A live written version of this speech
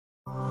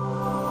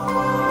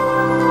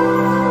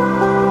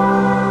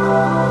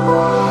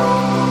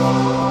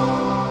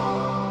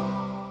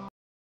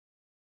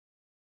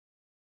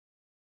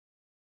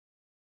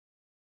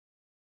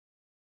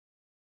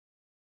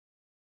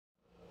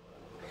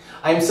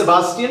I am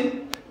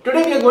Sebastian.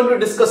 Today we are going to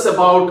discuss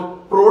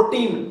about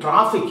protein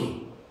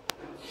trafficking.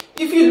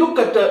 If you look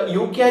at a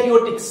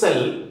eukaryotic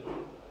cell,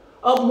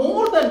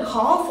 more than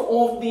half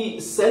of the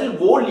cell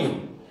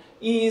volume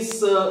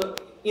is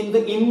in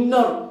the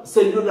inner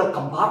cellular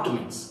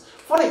compartments.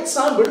 For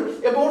example,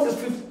 about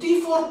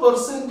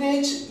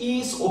 54%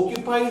 is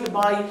occupied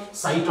by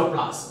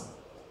cytoplasm.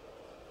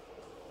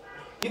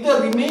 In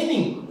the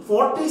remaining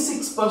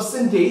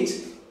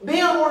 46%, they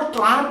are all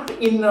trapped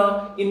in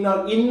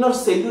inner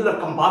cellular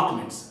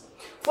compartments.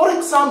 For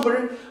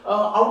example,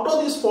 out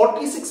of this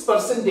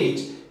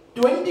 46%,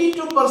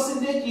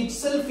 22%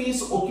 itself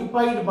is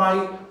occupied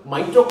by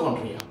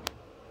mitochondria.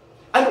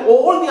 And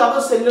all the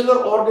other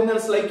cellular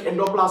organelles like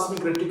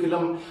endoplasmic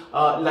reticulum,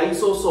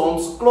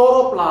 lysosomes,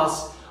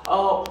 chloroplasts,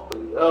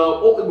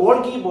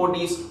 Golgi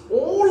bodies,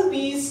 all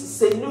these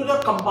cellular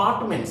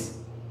compartments,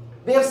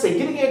 they are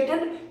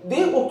segregated.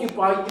 They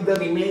occupy the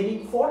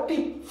remaining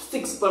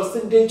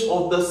 46%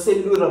 of the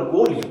cellular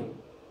volume.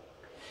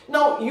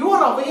 Now, you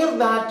are aware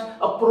that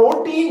a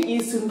protein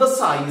is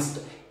synthesized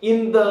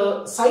in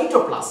the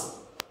cytoplasm.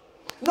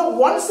 Now,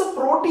 once a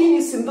protein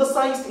is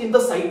synthesized in the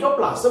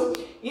cytoplasm,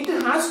 it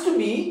has to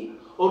be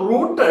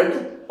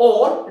routed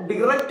or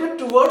directed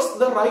towards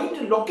the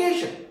right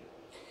location.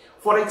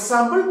 For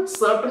example,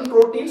 certain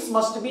proteins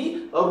must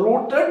be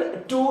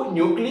routed to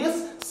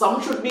nucleus, some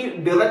should be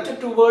directed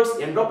towards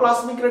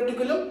endoplasmic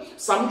reticulum,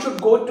 some should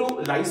go to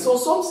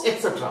lysosomes,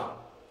 etc.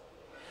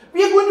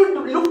 We are going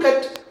to look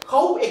at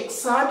how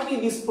exactly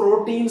these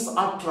proteins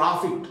are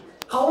trafficked,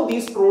 how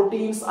these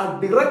proteins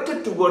are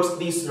directed towards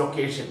these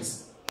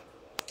locations.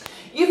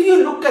 If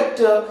you look at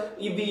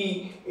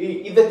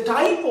the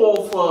type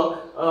of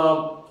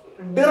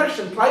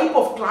direction, type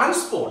of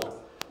transport,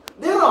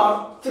 there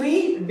are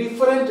three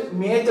different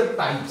major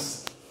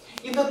types.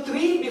 The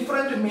three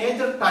different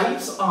major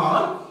types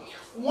are,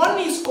 one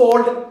is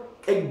called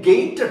a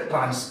gated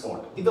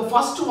transport. The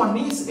first one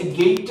is a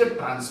gated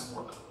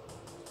transport.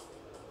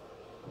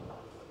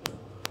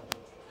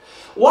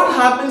 What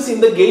happens in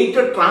the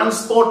gated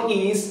transport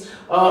is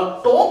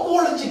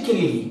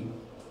topologically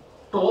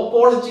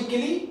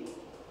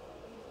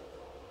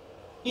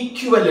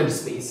equivalent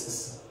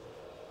spaces.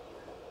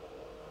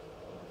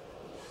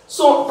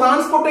 So,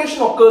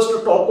 transportation occurs to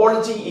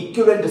topology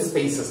equivalent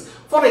spaces.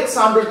 For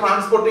example,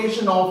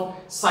 transportation of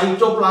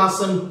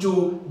cytoplasm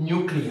to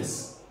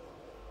nucleus.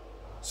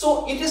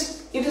 So, it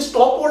is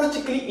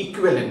topologically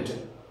equivalent.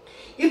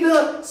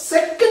 The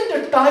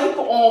second type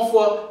of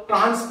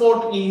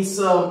transport is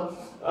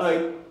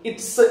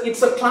it's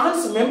a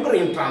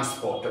transmembrane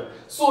transport.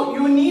 So,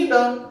 you need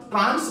a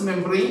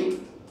transmembrane.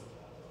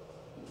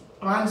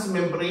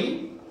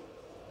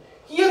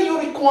 Here you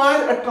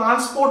require a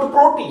transport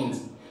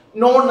protein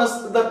known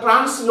as the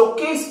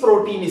translocase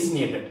protein is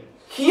needed.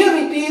 Here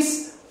it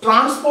is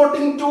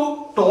transporting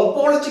to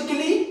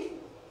topologically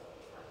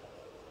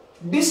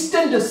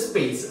distant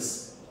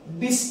spaces.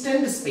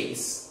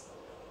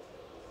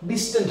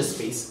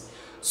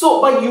 So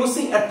by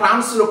using a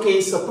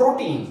translocase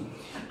protein.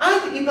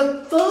 And in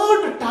the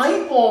third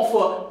type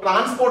of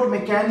transport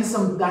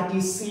mechanism that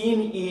is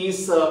seen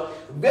is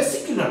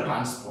vesicular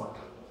transport.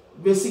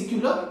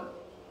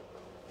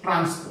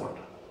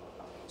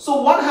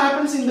 So what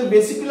happens in the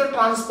vesicular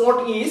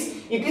transport is,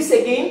 it is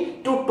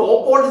again to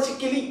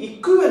topologically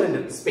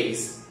equivalent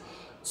space.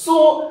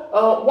 So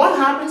what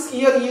happens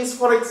here is,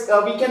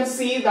 we can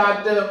see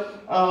that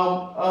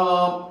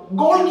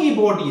Golgi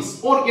bodies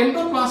or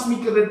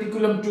endoplasmic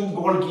reticulum to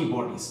Golgi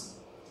bodies.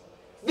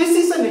 This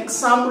is an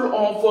example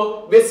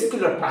of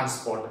vesicular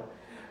transport,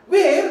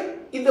 where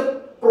if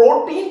the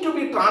protein to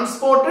be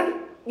transported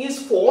is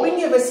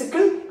forming a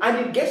vesicle and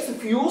it gets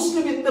fused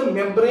with the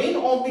membrane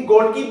of the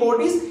Golgi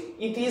bodies.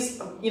 It is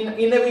in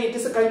a way, it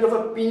is a kind of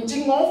a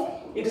pinching off.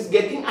 It is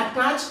getting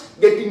attached,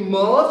 getting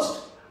merged,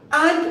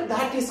 and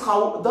that is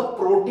how the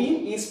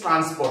protein is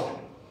transported.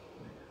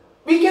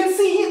 We can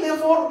see,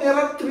 therefore, there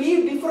are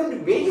three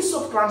different ways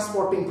of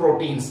transporting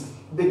proteins: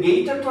 the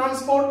gated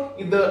transport,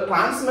 the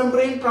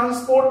transmembrane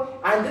transport,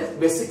 and the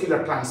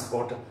vesicular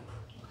transport.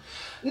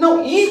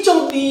 Now, each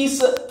of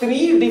these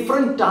three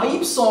different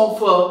types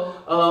of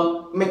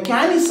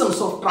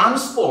mechanisms of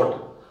transport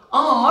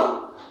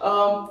are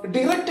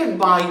directed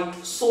by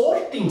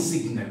sorting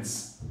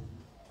signals.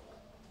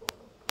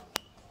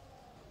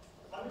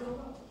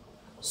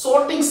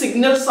 Sorting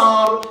signals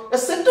are a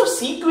set of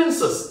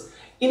sequences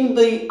in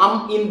the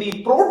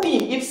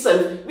protein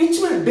itself which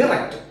will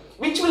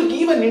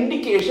give an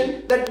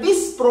indication that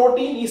this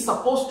protein is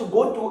supposed to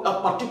go to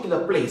a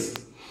particular place.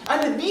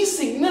 And these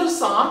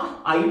signals are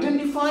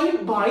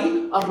identified by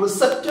a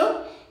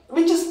receptor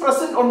which is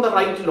present on the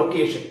right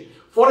location.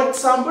 For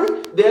example,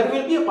 there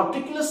will be a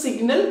particular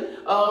signal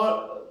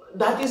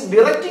that is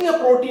directing a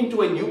protein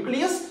to a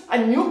nucleus,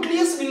 and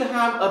nucleus will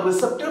have a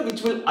receptor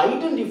which will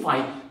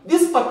identify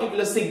this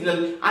particular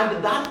signal,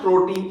 and that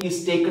protein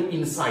is taken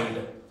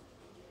inside.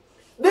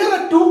 There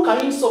are two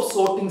kinds of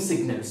sorting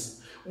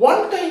signals.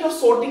 One kind of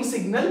sorting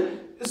signal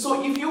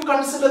So if you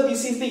consider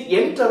this is the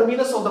N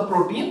terminus of the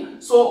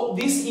protein, so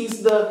this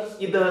is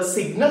the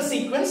signal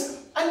sequence,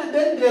 and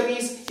then there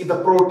is the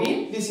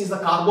protein, this is the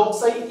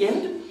carboxyl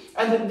end,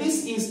 and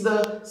this is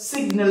the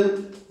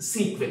signal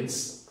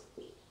sequence.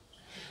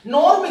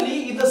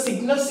 Normally in the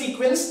signal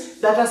sequence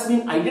that has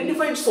been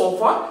identified so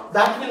far,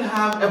 that will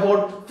have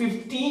about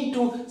 15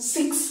 to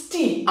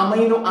 60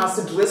 amino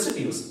acid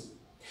residues.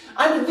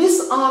 And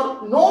these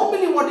are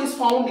normally what is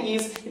found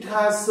is it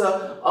has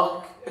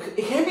a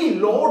heavy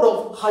load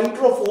of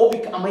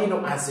hydrophobic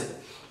amino acid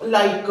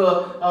like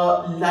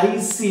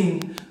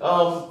lysine,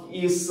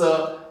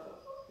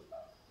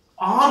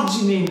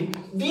 arginine.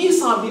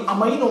 These are the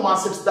amino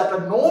acids that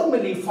are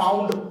normally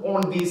found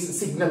on these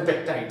signal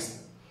peptides.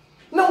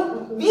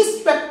 Now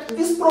this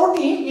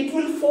protein, it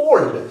will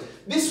fold.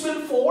 This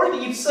will fold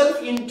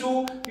itself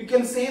into, you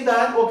can say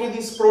that, okay,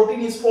 this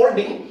protein is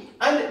folding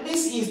and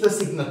this is the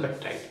signal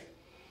peptide.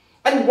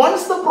 And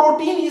once the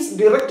protein is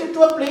directed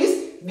to a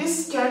place,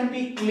 this can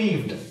be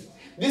cleaved.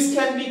 This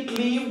can be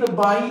cleaved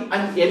by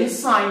an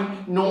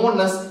enzyme known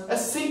as a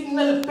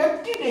signal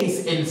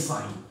peptidase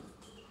enzyme.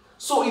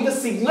 So the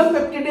signal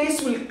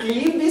peptidase will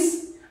cleave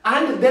this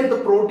and then the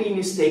protein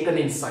is taken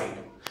inside.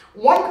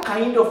 One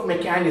kind of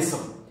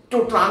mechanism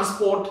to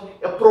transport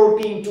a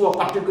protein to a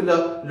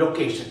particular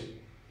location.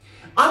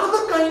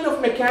 Another kind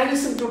of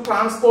mechanism to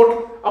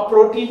transport a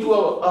protein to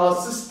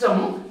a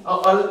system,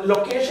 a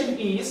location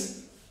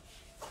is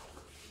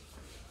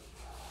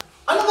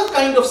another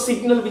kind of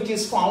signal which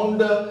is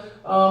found.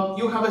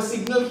 You have a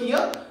signal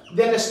here,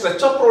 then a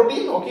stretcher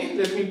protein. Okay,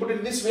 let me put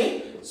it this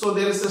way. So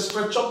there is a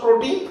stretcher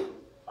protein,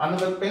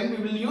 another pen we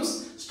will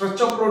use,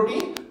 stretcher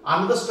protein,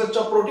 another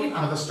stretcher protein,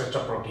 another stretcher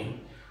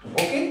protein.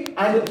 Okay,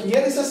 and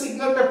here is a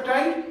signal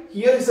peptide,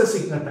 here is a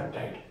signal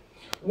peptide.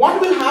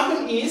 What will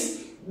happen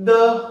is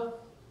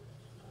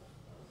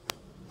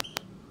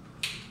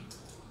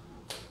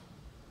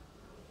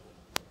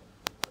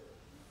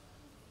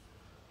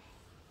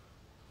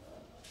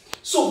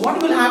so what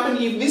will happen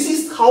if this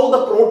is how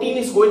the protein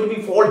is going to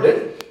be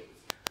folded?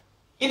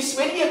 It's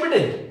very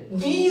evident.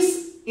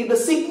 These in the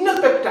signal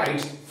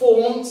peptides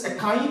forms a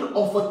kind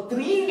of a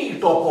 3D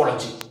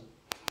topology.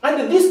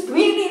 And this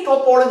 3D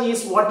topology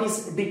is what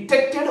is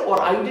detected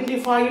or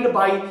identified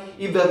by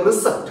the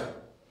receptor.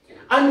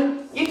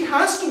 And it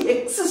has to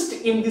exist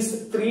in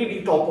this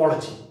 3D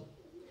topology.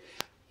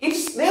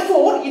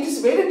 Therefore, it is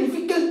very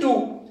difficult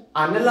to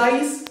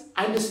analyze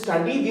and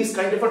study this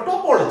kind of a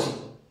topology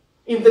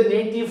in the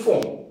native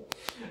form.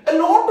 A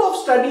lot of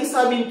studies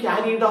have been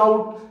carried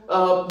out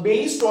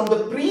based on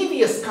the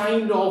previous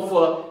kind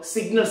of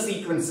signal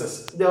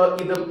sequences, the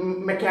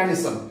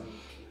mechanism.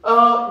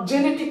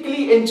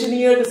 Genetically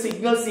engineered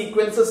signal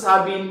sequences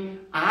have been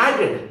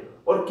added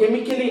or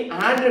chemically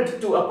added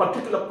to a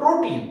particular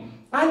protein,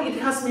 and it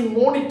has been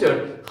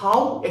monitored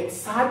how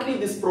exactly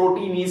this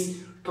protein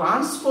is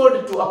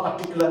transferred to a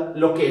particular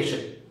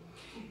location.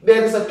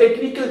 There is a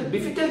technical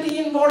difficulty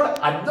involved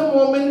at the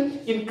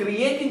moment in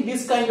creating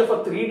this kind of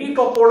a 3D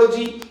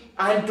topology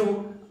and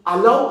to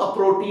allow a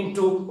protein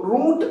to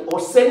route or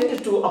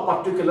send to a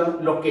particular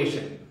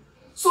location.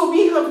 So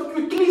we have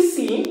quickly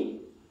seen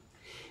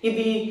in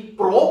the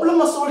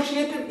problem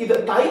associated with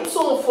the types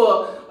of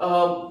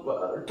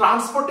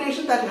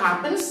transportation that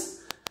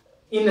happens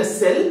in a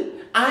cell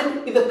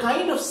and in the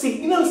kind of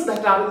signals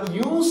that are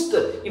used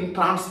in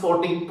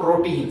transporting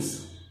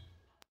proteins.